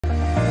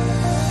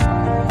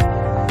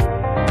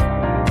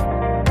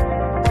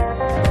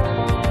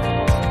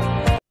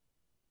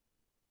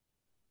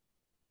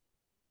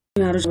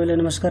सबैलाई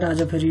नमस्कार।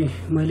 आज फेरि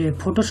मैले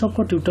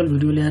फोटोशपको ट्युटोरियल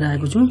भिडियो लिएर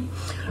आएको छु।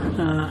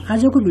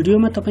 आजको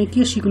भिडियोमा तपाईं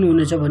के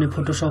सिक्नुहुनेछ भने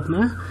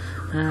फोटोशपमा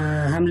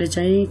हामीले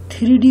चाहिँ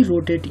 3D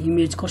रोटेट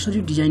इमेज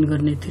कसरी डिजाइन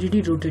गर्ने,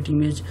 3D रोटेट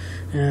इमेज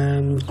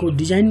को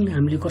डिजाइन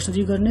हामीले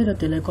कसरी गर्ने र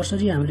त्यसलाई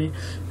कसरी हामीले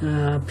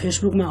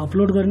फेसबुकमा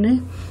अपलोड गर्ने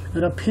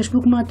र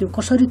फेसबुकमा त्यो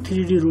कसरी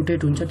 3D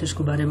रोटेट हुन्छ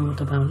त्यसको बारेमा म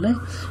तपाईहरुलाई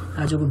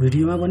आजको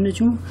भिडियोमा भन्ने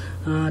छु।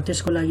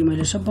 त्यसको लागि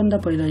मैले सबभन्दा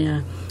पहिला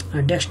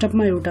यहाँ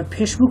डेस्कटपमा एउटा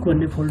फेसबुक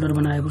भन्ने फोल्डर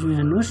बनाएको छु। यहाँ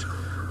हेर्नुस्,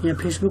 यहाँ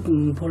फेसबुक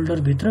फोल्डर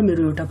भित्र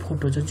मेरो एउटा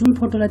फोटो छ। जुन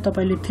फोटोलाई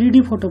तपाईले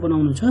 3D फोटो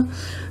बनाउनु छ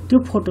त्यो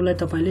फोटोलाई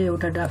तपाईले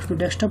एउटा आफ्नो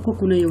डेस्कटपको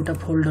कुनै एउटा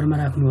फोल्डरमा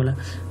राख्नु होला।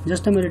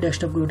 जस्तै मैले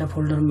डेस्कटपको एउटा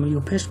फोल्डरमा यो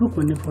फेसबुक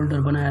भन्ने फोल्डर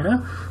बनाएर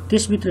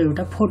त्यसभित्र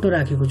एउटा फोटो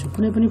राखेको छु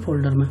कुनै पनि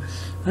फोल्डरमा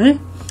है।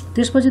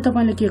 त्यसपछि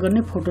तपाईले के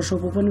गर्ने,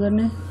 फोटोशप ओपन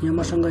गर्ने। यहाँ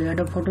मसँग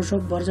एडोब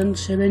फोटोशप भर्जन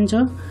 7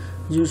 छ,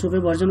 जुनसुकै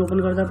भर्जन ओपन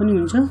गर्दा पनि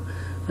हुन्छ।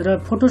 र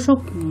फोटोशप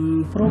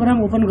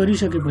प्रोग्राम ओपन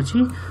गरिसकेपछि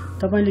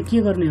तपाईले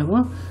के गर्ने, अब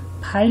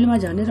फाइलमा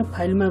जाने र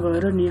फाइलमा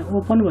गएर यहाँ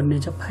ओपन भन्ने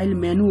छ, फाइल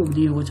मेनु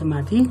दिएको छ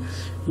माथि।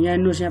 यहाँ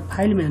हेर्नुस्, यहाँ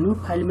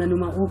फाइल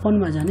मेनुमा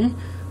ओपनमा जाने,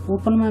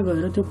 ओपनमा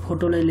गएर त्यो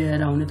फोटोलाई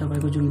लिएर आउने।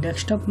 तपाईको जुन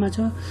डेस्कटपमा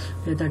छ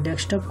यता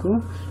डेस्कटपको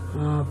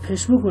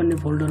फेसबुक भन्ने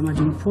फोल्डरमा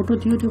जुन फोटो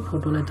थियो त्यो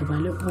फोटोलाई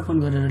तपाईले ओपन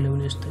गरेर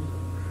ल्याउने यस्तै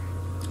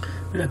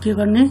र के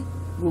गर्ने,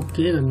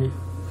 ओके गर्ने।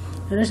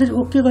 र यसरी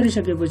ओके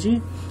गरिसकेपछि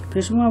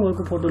फेसबुकमा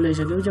भएको फोटो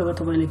ल्याइसकेपछि अब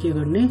तपाईले के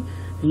गर्ने,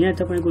 यहाँ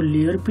तपाईको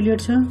लेयर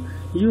प्लेट छ।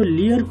 यो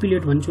लेयर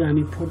प्लेट भन्छौँ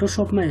हामी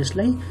फोटोशपमा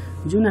यसलाई।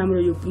 जुन हाम्रो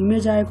यो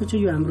इमेज आएको छ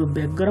यो हाम्रो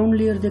ब्याकग्राउन्ड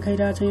लेयर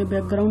देखाइरहेछ, यो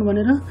ब्याकग्राउन्ड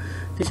भनेर।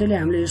 त्यसैले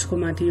हामीले यसको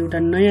माथि एउटा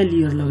नयाँ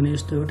लेयर लग्ने,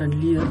 यस्तो एउटा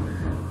लेयर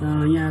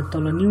यहाँ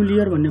तल न्यू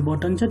लेयर भन्ने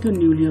बटन छ, त्यो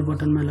न्यू लेयर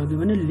बटनमा लग्यो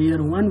भने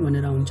लेयर 1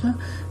 भनेर हुन्छ।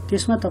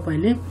 त्यसमा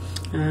तपाईले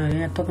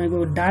यहाँ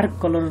तपाईको डार्क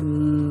कलर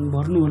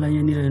भर्नु होला।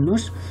 यहाँनिर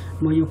हेर्नुस्,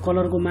 म यो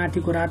कलरको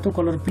माथिको रातो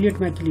कलर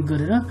प्लेटमा क्लिक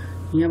गरेर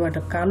यहाँबाट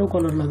कालो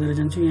कलर लगेर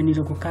जान्छु।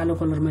 यहाँनिरको कालो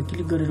कलरमा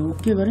क्लिक गरेर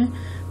ओके गरे,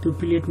 त्यो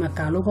प्लेटमा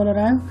कालो कलर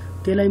आयो।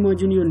 त्यसलाई म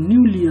जुन यो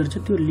न्यू लेयर छ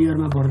त्यो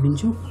लेयरमा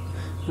भर्दिन्छु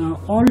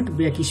अल्ट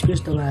ब्याक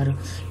स्पेस दबाएर।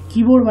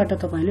 किबोर्डबाट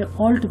तपाईले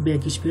अल्ट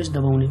ब्याक स्पेस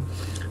दबाउने।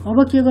 अब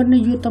के गर्ने,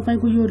 यो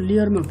तपाईको यो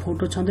लेयरमा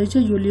फोटो छँदैछ,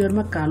 यो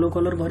लेयरमा कालो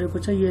कलर भरेको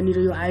छ। यहाँनिर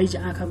यो आइज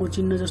आँखाको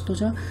चिन्ह जस्तो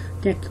छ,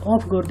 त्यहाँ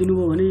अफ गरिदिनु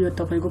भयो भने यो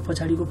तपाईको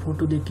पछाडिको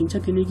फोटो देखिन्छ,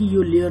 किनकि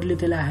यो लेयरले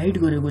त्यसलाई हाइड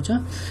गरेको छ।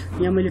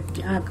 यहाँ मैले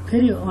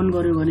फेरि अन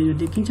गर्यो भने यो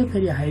देखिन्छ,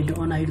 फेरि हाइड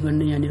अनहाइड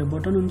गर्ने यहाँनिर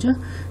बटन हुन्छ।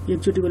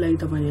 एकचोटिको लागि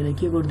तपाईले यसलाई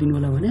के गरिदिनु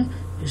होला भने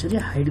यसरी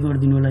हाइड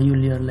गरिदिनु होला यो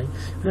लेयरलाई।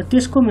 र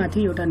त्यसको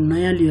माथि एउटा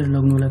नयाँ लेयर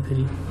लग्नु होला,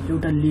 फेरि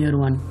एउटा लेयर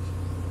 1,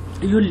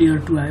 यो लेयर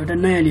 2 आयो, एउटा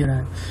नयाँ लेयर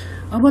आयो।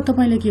 अब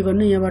तपाईले के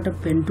गर्ने, यहाँबाट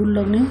पेन टुल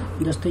लग्ने।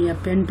 जस्तै यहाँ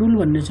पेन टुल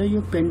भन्ने छ,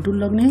 यो पेन टुल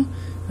लग्ने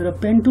र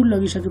पेन टुल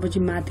लगिसकेपछि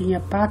माथि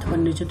यहाँ पाथ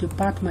भन्ने छ, त्यो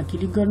पाथमा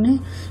क्लिक गर्ने।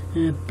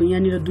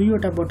 यहाँनिर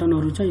दुईवटा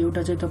बटनहरू छ,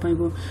 एउटा चाहिँ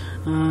तपाईको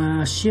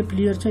शेप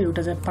लेयर छ,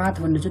 एउटा चाहिँ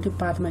पाथ भन्ने छ। त्यो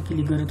पाथमा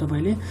क्लिक गरेर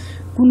तपाईले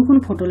कुन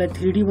फोटोलाई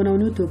 3D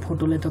बनाउने हो त्यो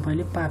फोटोलाई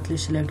तपाईले पाथले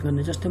सिलेक्ट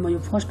गर्ने। जस्तै म यो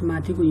फर्स्ट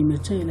माथिको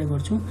इमेज छ यसलाई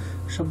गर्छु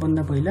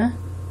सबभन्दा पहिला।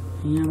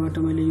 यहाँबाट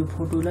मैले यो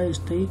फोटोलाई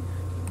यस्तै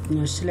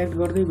सिलेक्ट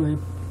गर्दै गए,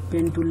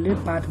 पेन टुलले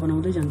पाथ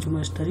बनाउँदै जान्छु म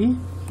यसरी।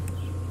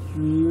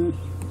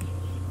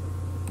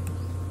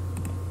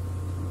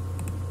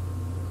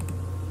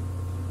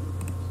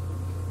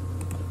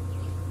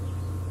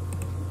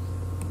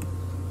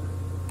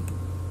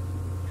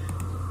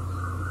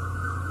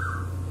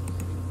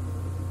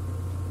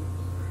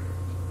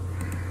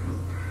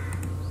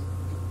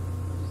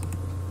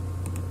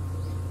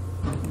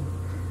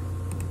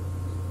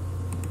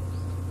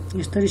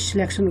 यसरी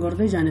सिलेक्सन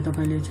गर्दै जाने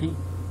तपाईले चाहिँ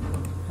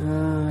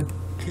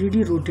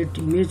 3D रोटेट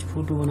इमेज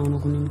फोटो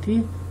बनाउनको निम्ति।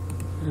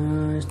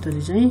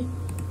 यसरी चाहिँ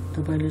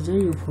तपाईले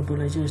चाहिँ यो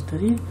फोटोलाई चाहिँ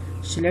यसरी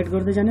सिलेक्ट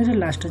गर्दै जाने र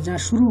लास्ट जहाँ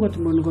सुरु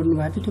गर्नु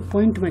भएको थियो त्यो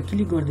पोइन्टमा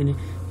क्लिक गरिदिने।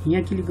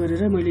 यहाँ क्लिक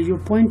गरेर मैले यो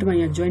पोइन्टमा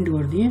यहाँ जोइन्ट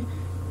गरिदिएँ,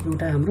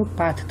 एउटा हाम्रो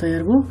पाथ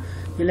तयार भयो।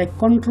 यसलाई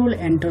कन्ट्रोल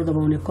एन्टर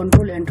दबाउने।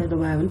 कन्ट्रोल एन्टर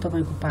दबायो भने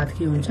तपाईको पाथ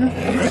के हुन्छ,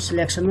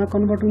 सिलेक्सनमा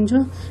कन्भर्ट हुन्छ।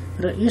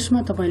 र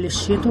यसमा तपाईले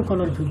सेतो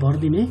कलर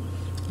भर्दिने।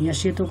 यहाँ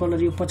सेतो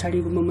कलर, यो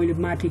पछाडिकोमा मैले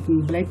माथि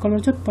ब्ल्याक कलर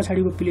छ,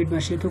 पछाडिको प्लेटमा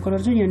सेतो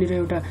कलर छ। यहाँनिर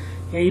एउटा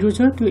एरो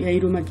छ, त्यो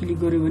एरोमा क्लिक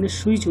गर्यो भने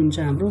स्विच हुन्छ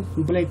हाम्रो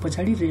ब्ल्याक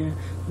पछाडि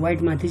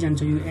व्हाइट माथि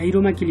जान्छ। यो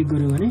एरोमा क्लिक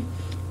गर्यो भने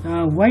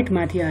व्हाइट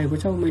माथि आएको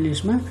छ। अब मैले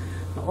यसमा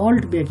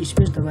अल्ट ब्याक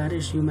स्पेस दबाएर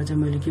यसमा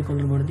चाहिँ मैले के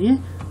कलर भर्दिएँ,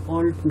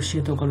 अल्ट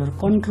सेतो colour.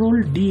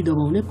 Control D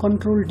दबाउने।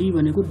 Control D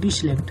भनेको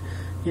डिसिलेक्ट।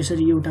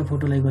 यसरी एउटा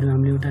फोटोलाई गर्यौँ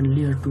हामीले एउटा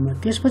लेयर 2 मा।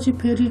 त्यसपछि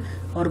फेरि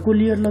अर्को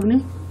लेयर लग्ने,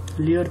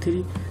 लेयर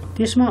 3,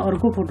 त्यसमा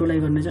अर्को फोटोलाई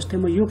गर्ने। जस्तै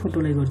म यो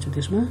फोटोलाई गर्छु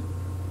त्यसमा।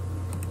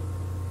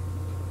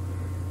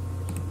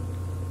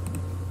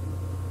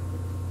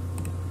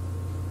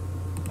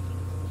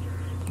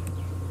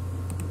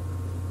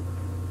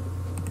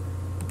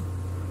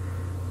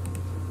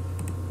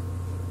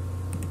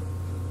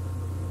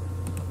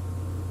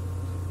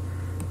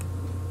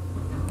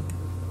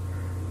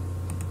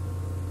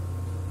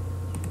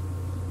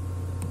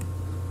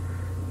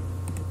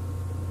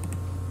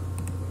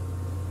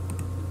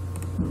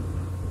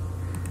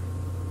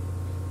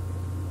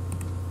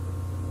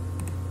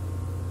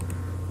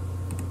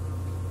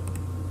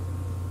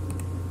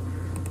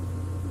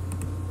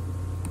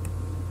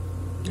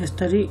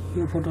 यसरी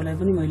यो फोटोलाई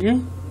पनि मैले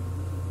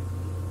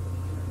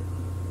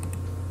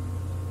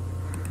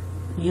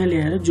यहाँ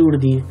ल्याएर जोड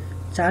दिएँ।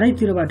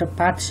 चारैतिरबाट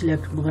पाथ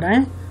सिलेक्ट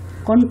गराएँ,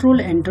 कन्ट्रोल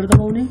एन्टर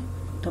दबाउने,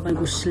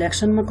 तपाईको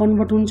सिलेक्सनमा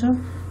कन्भर्ट हुन्छ।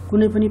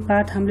 कुनै पनि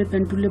पाथ हामीले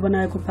पेन टुलले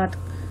बनाएको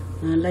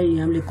पाथलाई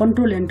हामीले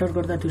कन्ट्रोल एन्टर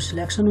गर्दा त्यो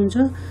सिलेक्सन हुन्छ।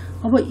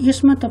 अब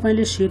यसमा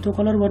तपाईले सेतो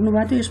कलर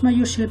भर्नुभएको थियो, यसमा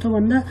यो सेतो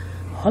भन्दा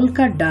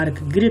हल्का डार्क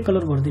ग्रे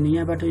कलर भर्दिने।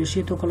 यहाँबाट यो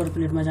सेतो कलर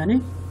प्लेटमा जाने,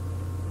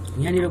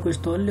 यहाँनिरको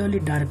यस्तो अलि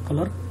डार्क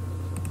कलर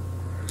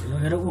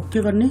लगेर ओके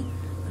गर्ने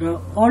र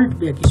अल्ट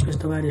ब्याक स्पेस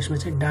दबाएर यसमा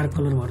चाहिँ डार्क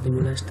कलर भर्दिनु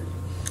होला।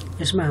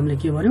 यसमा हामीले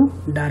के गर्यौं,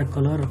 डार्क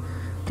कलर।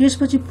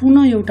 त्यसपछि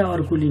पुनः एउटा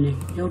अर्को लिने,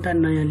 एउटा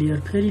नयाँ लेयर,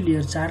 फेरि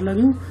लेयर 4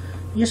 लग्यौं।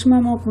 यसमा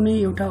म कुनै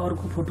एउटा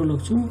अर्को फोटो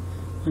लग्छु,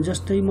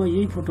 जस्तै म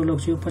यही फोटो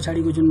लग्छु। यो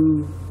पछाडिको जुन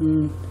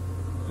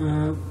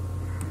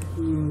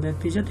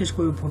व्यक्ति छ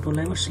त्यसको यो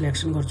फोटोलाई म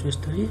सिलेक्सन गर्छु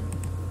यसरी।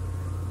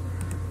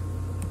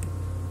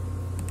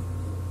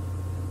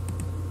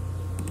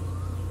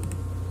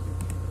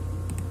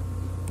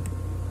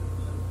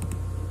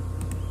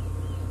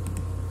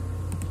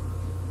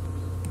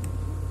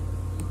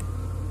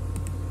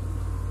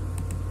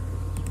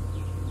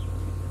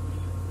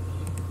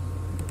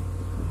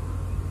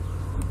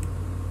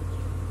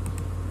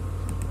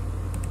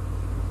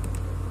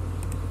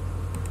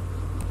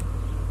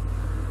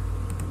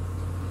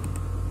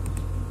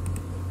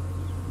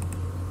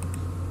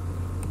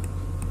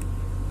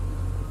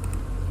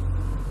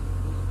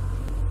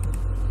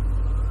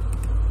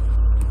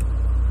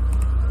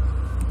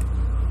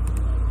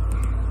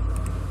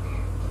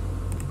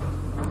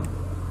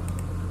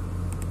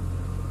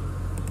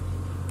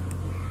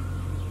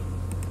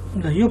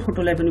 यो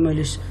फोटोलाई पनि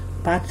मैले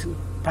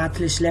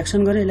पाथले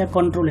सिलेक्सन गरेँ, यसलाई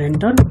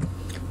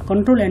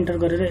कन्ट्रोल एन्टर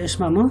गरेर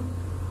यसमा म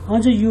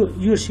अझ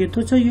यो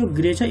सेतो छ, यो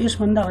ग्रे छ,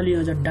 यसभन्दा अलि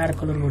अझ डार्क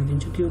कलर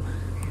गरिदिन्छु।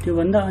 त्यो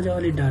भन्दा अझ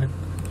अलि डार्क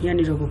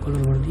यहाँनिरको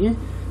कलर गरिदिएँ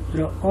र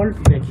अल्ट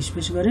ब्याक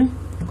स्पेस गरेँ,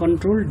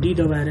 कन्ट्रोल डी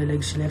दबाएर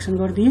यसलाई सिलेक्सन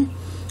गरिदिएँ।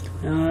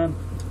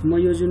 म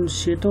यो जुन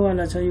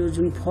सेतोवाला छ, यो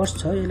जुन फर्स्ट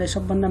छ, यसलाई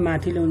सबभन्दा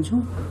माथि ल्याउँछु।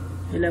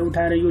 यसलाई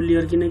उठाएर यो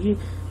लेयर, किनकि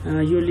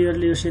यो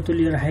लेयरले यो सेतो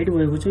लेयर हाइड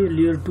भएको छ, यो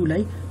लेयर 2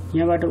 लाई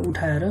यहाँबाट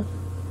उठाएर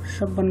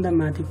सबभन्दा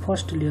माथि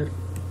फर्स्ट लेयर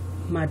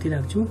माथि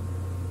राख्छु।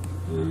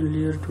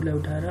 लेयर 2 लाई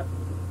उठाएर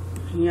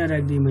यहाँ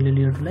राख्दिएँ मैले।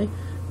 लेयर 2 लाई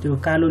त्यो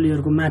कालो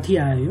लेयरको माथि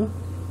आयो यो,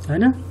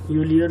 हैन?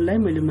 यो लेयरलाई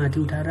मैले माथि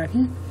उठाएर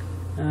राखेँ।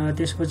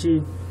 त्यसपछि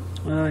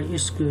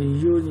यसको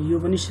यो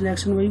पनि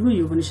सिलेक्सन भइगयो,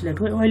 यो पनि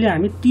सिलेक्ट भयो। अहिले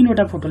हामी 3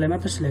 वटा फोटोलाई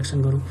मात्र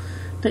सिलेक्सन गरौँ।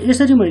 त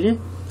यसरी मैले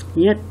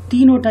यहाँ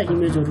 3 वटा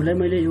इमेजहरुलाई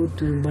मैले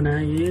एउटा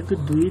बनाएँ। 1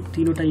 2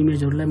 3 वटा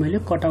इमेजहरुलाई मैले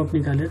कटआउट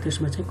निकालेर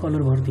त्यसमा चाहिँ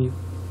कलर भर्दिएँ।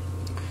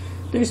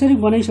 त यसरी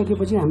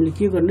बनाइसकेपछि हामीले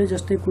के गर्ने,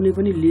 जस्तै कुनै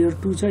पनि लेयर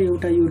 2 छ,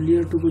 एउटा यो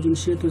लेयर 2 को जुन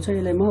सेतो छ,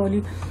 यसलाई म अलि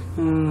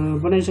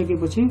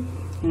बनाइसकेपछि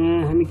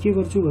हामी के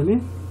गर्छु भने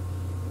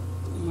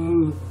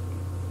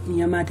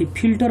यहाँ माथि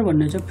फिल्टर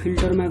भन्ने छ,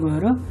 फिल्टरमा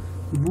गएर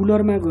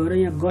बुलरमा गएर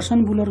यहाँ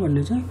गसन बुलर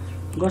भन्ने छ,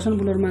 गसन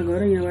बुलरमा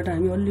गएर यहाँबाट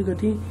हामी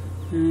अलिकति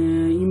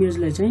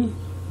इमेजलाई चाहिँ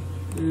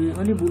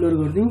अलि बुलर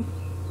गर्दियौं।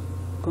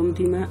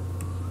 कम्तीमा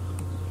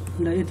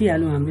ल यति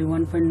हालौं, हामीले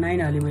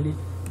 1.9 हाले मैले,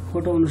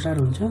 फोटो अनुसार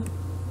हुन्छ।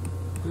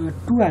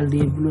 2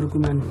 हाल्दिएँ, बुलरको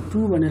मान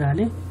 2 भनेर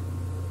हालेँ,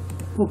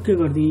 ओके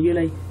गरिदिएँ।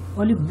 यसलाई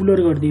अलि बुलर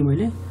गरिदिएँ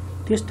मैले।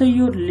 त्यस्तै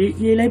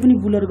यसलाई पनि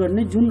बुलर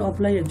गर्ने, जुन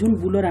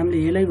बुलर हामीले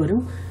यसलाई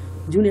गर्यौं,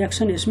 जुन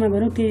एक्सन यसमा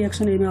गर्यौं, त्यही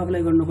एक्सन यसमा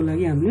अप्लाई गर्नको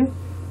लागि हामीले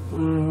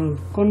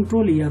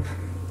कन्ट्रोल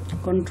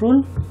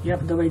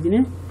एफ दबाइदिने,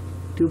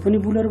 त्यो पनि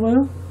बुलर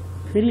भयो।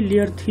 फेरि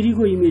लेयर 3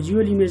 को इमेज,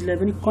 यो इमेजलाई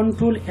पनि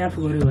कन्ट्रोल एफ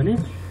गर्यो भने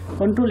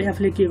कन्ट्रोल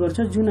एफ ले के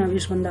गर्छ, जुन अब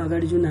यसभन्दा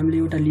अगाडि जुन हामीले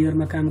एउटा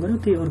लेयरमा काम गर्यौं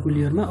त्यही अर्को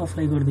लेयरमा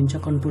अप्लाई गरिदिन्छ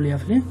कन्ट्रोल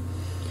एफ ले।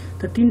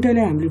 त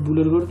तीनटैलाई हामीले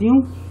बुलर गरिदियौं।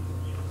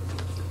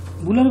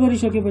 बुलर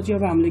गरिसकेपछि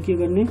अब हामीले के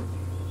गर्ने,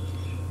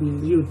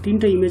 यो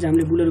तीनटै इमेज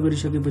हामीले बुलर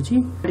गरिसकेपछि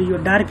यो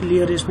डार्क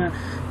लेयर यसमा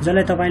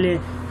जसलाई तपाईले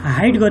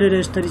हाइड गरेर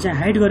यसरी चाहिँ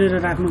हाइड गरेर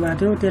राख्नु भएको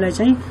थियो, त्यसलाई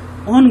चाहिँ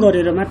अन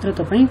गरेर मात्र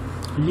तपाई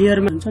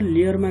लेयरमा हुन्छ।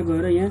 लेयरमा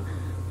गएर यहाँ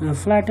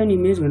फ्ल्याटन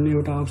इमेज भन्ने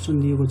एउटा अप्सन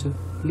दिएको छ।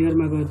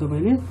 लेयरमा गएर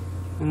तपाईले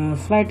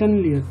फ्ल्याटन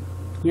लेयर,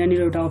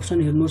 यहाँनिर एउटा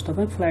अप्सन हेर्नुहोस्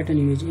तपाई, फ्ल्याटन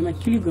इमेज, यसमा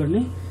क्लिक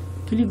गर्ने।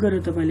 क्लिक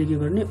गरेर तपाईले के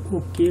गर्ने,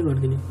 ओके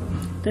गरिदिने।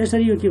 त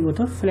यसरी यो के भयो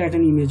त,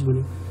 फ्ल्याटन इमेज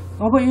बन्यो।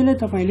 अब यसलाई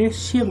तपाईले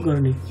सेभ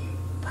गर्ने,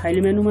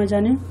 फाइल मेनुमा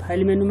जाने,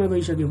 फाइल मेनुमा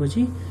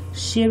गइसकेपछि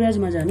सेभ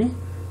एजमा जाने।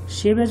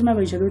 सेभ एजमा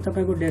गइसकेपछि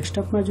तपाईको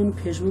डेस्कटपमा जुन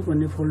फेसबुक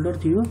भन्ने फोल्डर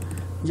थियो,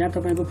 जहाँ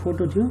तपाईको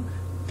फोटो थियो,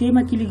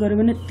 त्यहीमा क्लिक गर्यो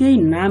भने त्यही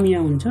नाम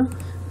यहाँ हुन्छ।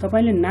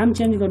 तपाईले नाम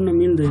चेन्ज गर्न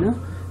मिल्दैन।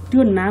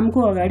 त्यो नामको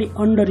अगाडि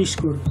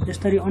अंडरस्कोर,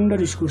 यसरी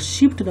अंडरस्कोर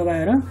शिफ्ट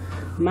दबाएर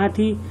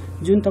माथि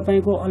जुन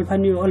तपाईको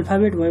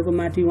अल्फाबेट भएको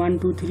माथि 1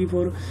 2 3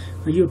 4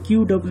 यो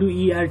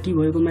QWERT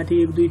भएको माथि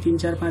 1 2 3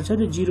 4 5 छ,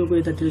 त्यो जिरोको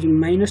यतातिर जुन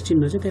माइनस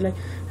चिन्ह छ त्यसलाई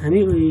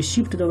हामी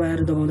शिफ्ट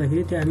दबाएर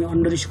दबाउँदाखेरि त्यो हामी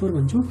अंडरस्कोर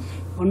भन्छौं।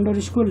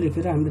 अंडरस्कोर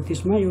लेखेर हामीले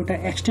त्यसमा एउटा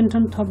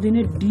एक्सटेन्सन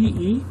थप्दिने,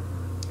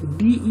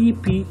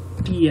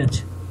 DEPTH।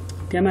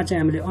 त्यहाँ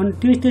चाहिँ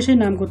हामीले त्यसै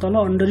नामको तल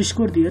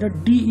अंडरस्कोर दिएर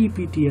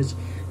DEPTH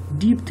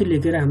डिप्थ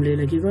लेखेर हामीले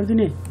यसलाई के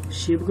गरिदिने,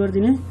 सेभ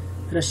गरिदिने।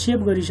 र सेभ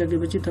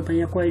गरिसकेपछि तपाई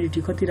यहाँ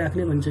क्वालिटी कति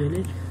राख्ने भन्छ,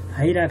 यसले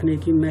हाई राख्ने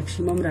कि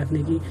म्याक्सिमम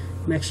राख्ने कि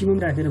म्याक्सिमम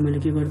राखेर मैले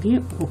के गरिदिएँ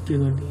ओके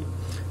गरिदिएँ।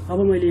 अब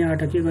मैले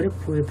यहाँबाट के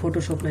गरेँ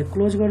फोटोसपलाई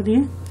क्लोज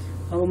गरिदिएँ।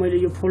 अब मैले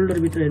यो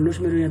फोल्डरभित्र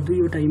हेर्नुहोस् मेरो यहाँ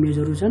दुईवटा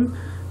इमेजहरू छन्,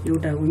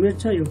 एउटा इमेज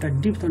छ, एउटा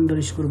डिप्थ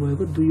अन्डरस्कोर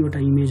भएको दुईवटा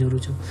इमेजहरू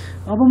छ।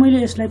 अब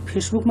मैले यसलाई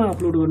फेसबुकमा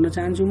अपलोड गर्न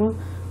चाहन्छु।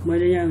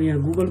 मैले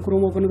यहाँ गुगल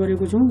क्रोम ओपन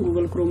गरेको छु,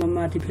 गुगल क्रोममा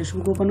माथि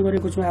फेसबुक ओपन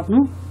गरेको छु आफ्नो।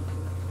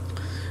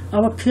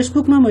 अब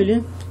फेसबुकमा मैले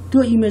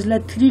त्यो इमेजलाई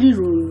 3D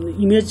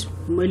इमेज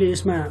मैले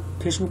यसमा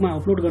फेसबुकमा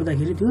अपलोड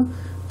गर्दाखेरि त्यो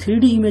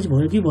 3D इमेज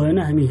भयो कि भएन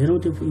हामी हेरौँ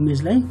त्यो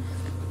इमेजलाई।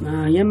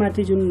 यहाँ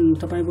माथि जुन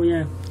तपाईको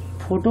यहाँ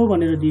फोटो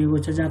भनेर दिएको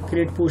छ, जहाँ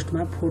क्रिएट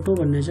पोस्टमा फोटो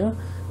भन्ने छ,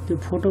 त्यो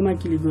फोटोमा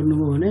क्लिक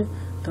गर्नुभयो भने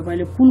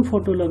तपाईले कुन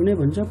फोटो लग्ने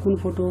भन्छ, कुन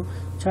फोटो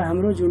छ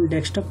हाम्रो जुन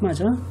डेस्कटपमा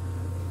छ,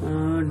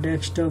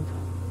 डेस्कटप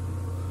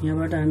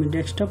यहाँबाट हामी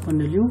डेस्कटप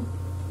भन्ने लियौँ।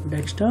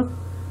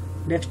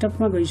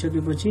 डेस्कटपमा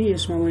गइसकेपछि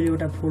यसमा मैले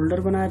एउटा फोल्डर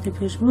बनाएको थिएँ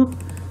फेसबुक,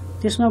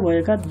 त्यसमा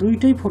भएका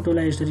दुईटै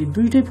फोटोलाई यसरी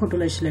दुईटै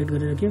फोटोलाई सिलेक्ट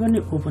गरेर के गर्ने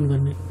ओपन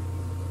गर्ने।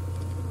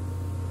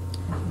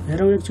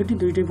 हेरौँ एकचोटि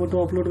दुईटै फोटो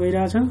अपलोड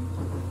भइरहेछ।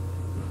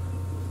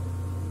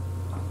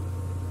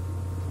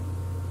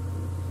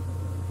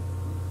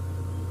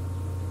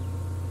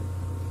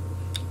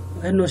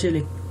 हेर्नुहोस्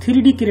यसले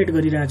 3D क्रिएट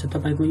गरिरहेछ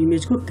तपाईको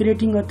इमेजको,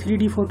 क्रिएटिङ अ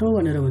 3D फोटो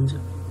भनेर भन्छ।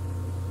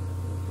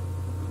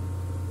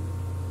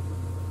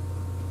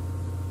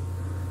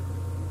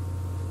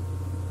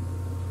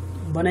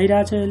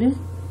 बनाइरहेछ यसले।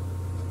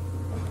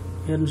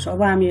 हेर्नुहोस्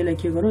अब हामी यसलाई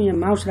के गरौँ, यहाँ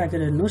माउस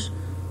राखेर हेर्नुहोस्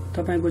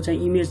तपाईको चाहिँ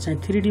इमेज चाहिँ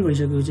 3D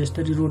भइसकेपछि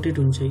यसरी रोटेट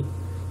हुन्छ।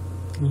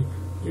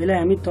 यसलाई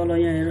हामी तल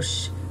यहाँ हेर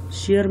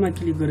शेयरमा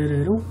क्लिक गरेर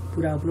हेरौँ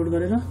पुरा अपलोड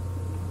गरेर।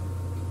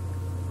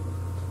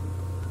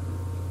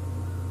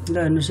 ल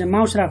हेर्नुहोस् यहाँ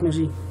माउस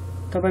राख्नुहोस्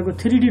तपाईको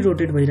 3D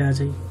रोटेट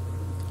भइरहेछ।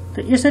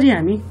 त यसरी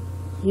हामी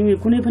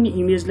कुनै पनि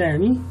इमेजलाई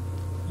हामी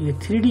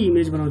 3D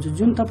इमेज बनाउँछौँ।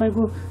 जुन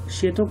तपाईको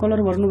सेतो कलर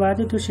भर्नु भएको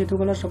थियो त्यो सेतो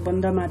कलर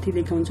सबभन्दा माथि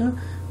देखाउँछ,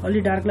 अलि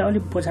डार्कलाई अलि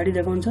पछाडि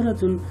देखाउँछ, र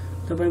जुन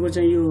तपाईको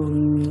चाहिँ यो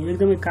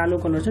एकदमै कालो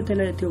कलर छ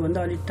त्यसलाई त्योभन्दा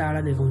अलि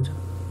टाढा देखाउँछ।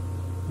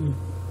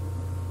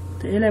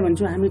 त यसलाई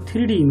भन्छौँ हामी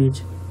 3D इमेज।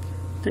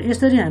 त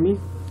यसरी हामी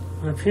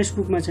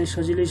फेसबुकमा चाहिँ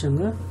सजिलैसँग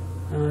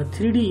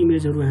 3D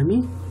इमेजहरू हामी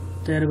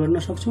तयार गर्न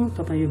सक्छौँ।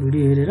 तपाईँ यो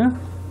भिडियो हेरेर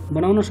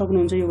बनाउन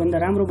सक्नुहुन्छ। यो भन्दा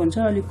राम्रो बन्छ।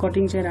 अलिक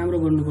कटिङ चाहिँ राम्रो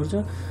गर्नुपर्छ।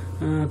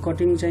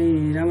 कटिङ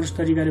चाहिँ राम्रो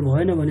तरिकाले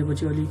भएन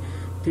भनेपछि अलि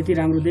त्यति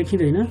राम्रो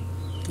देखिँदैन।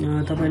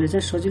 तपाईले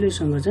चाहिँ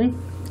सजिलैसँग चाहिँ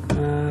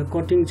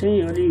कटिङ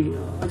चाहिँ अलि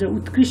अझ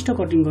उत्कृष्ट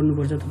कटिङ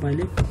गर्नुपर्छ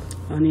तपाईले,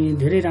 अनि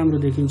धेरै राम्रो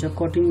देखिन्छ।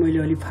 कटिङ मैले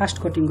अलि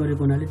फास्ट कटिङ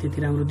गरेको हुनाले त्यति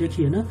राम्रो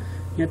देखिएन।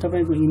 यहाँ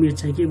तपाईको इमेज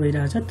चाहिँ के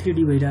भइरहेछ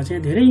 3D भइरहेछ।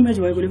 यहाँ धेरै इमेज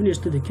भएकोले पनि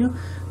यस्तो देखियो।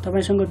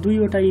 तपाईसँग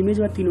दुईवटा इमेज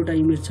वा तीनवटा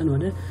इमेज छन्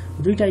भने,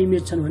 दुईटा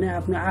इमेज छन् भने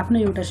आफ्नो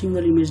एउटा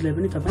सिंगल इमेजलाई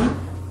पनि तपाई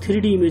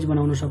 3D इमेज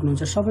बनाउन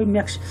सक्नुहुन्छ। सबै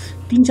म्याक्स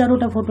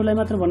 3-4वटा फोटोलाई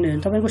मात्र भन्ने हैन,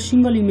 तपाईको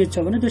सिंगल इमेज छ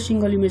भने त्यो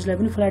सिंगल इमेजलाई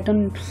पनि फ्ल्याटन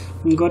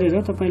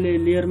गरेर तपाईले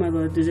लेयरमा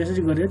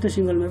जसरी गरेर त्यो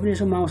सिंगलमा पनि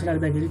यसो माउस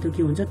राख्दाखेरि त्यो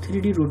के हुन्छ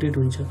 3D रोटेट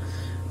हुन्छ।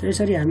 त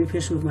यसरी हामी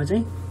फेसबुकमा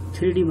चाहिँ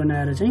 3D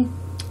बनाएर चाहिँ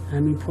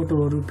हामी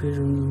फोटोहरु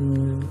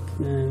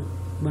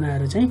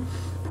बनाएर चाहिँ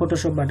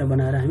फोटोशपबाट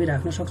बनाएर हामी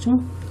राख्न सक्छौं।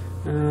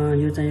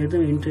 यो चाहिँ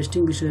एकदम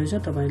इन्ट्रेस्टिङ विषय छ,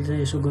 तपाईले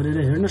चाहिँ यसो गरेर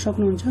हेर्न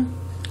सक्नुहुन्छ।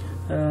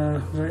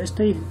 र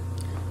यस्तै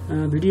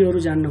भिडियोहरु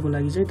जान्नको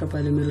लागि चाहिँ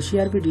तपाईले मेरो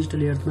CRP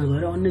डिजिटल एर्थमा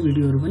गएर अन्य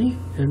भिडियोहरु पनि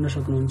हेर्न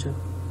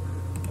सक्नुहुन्छ।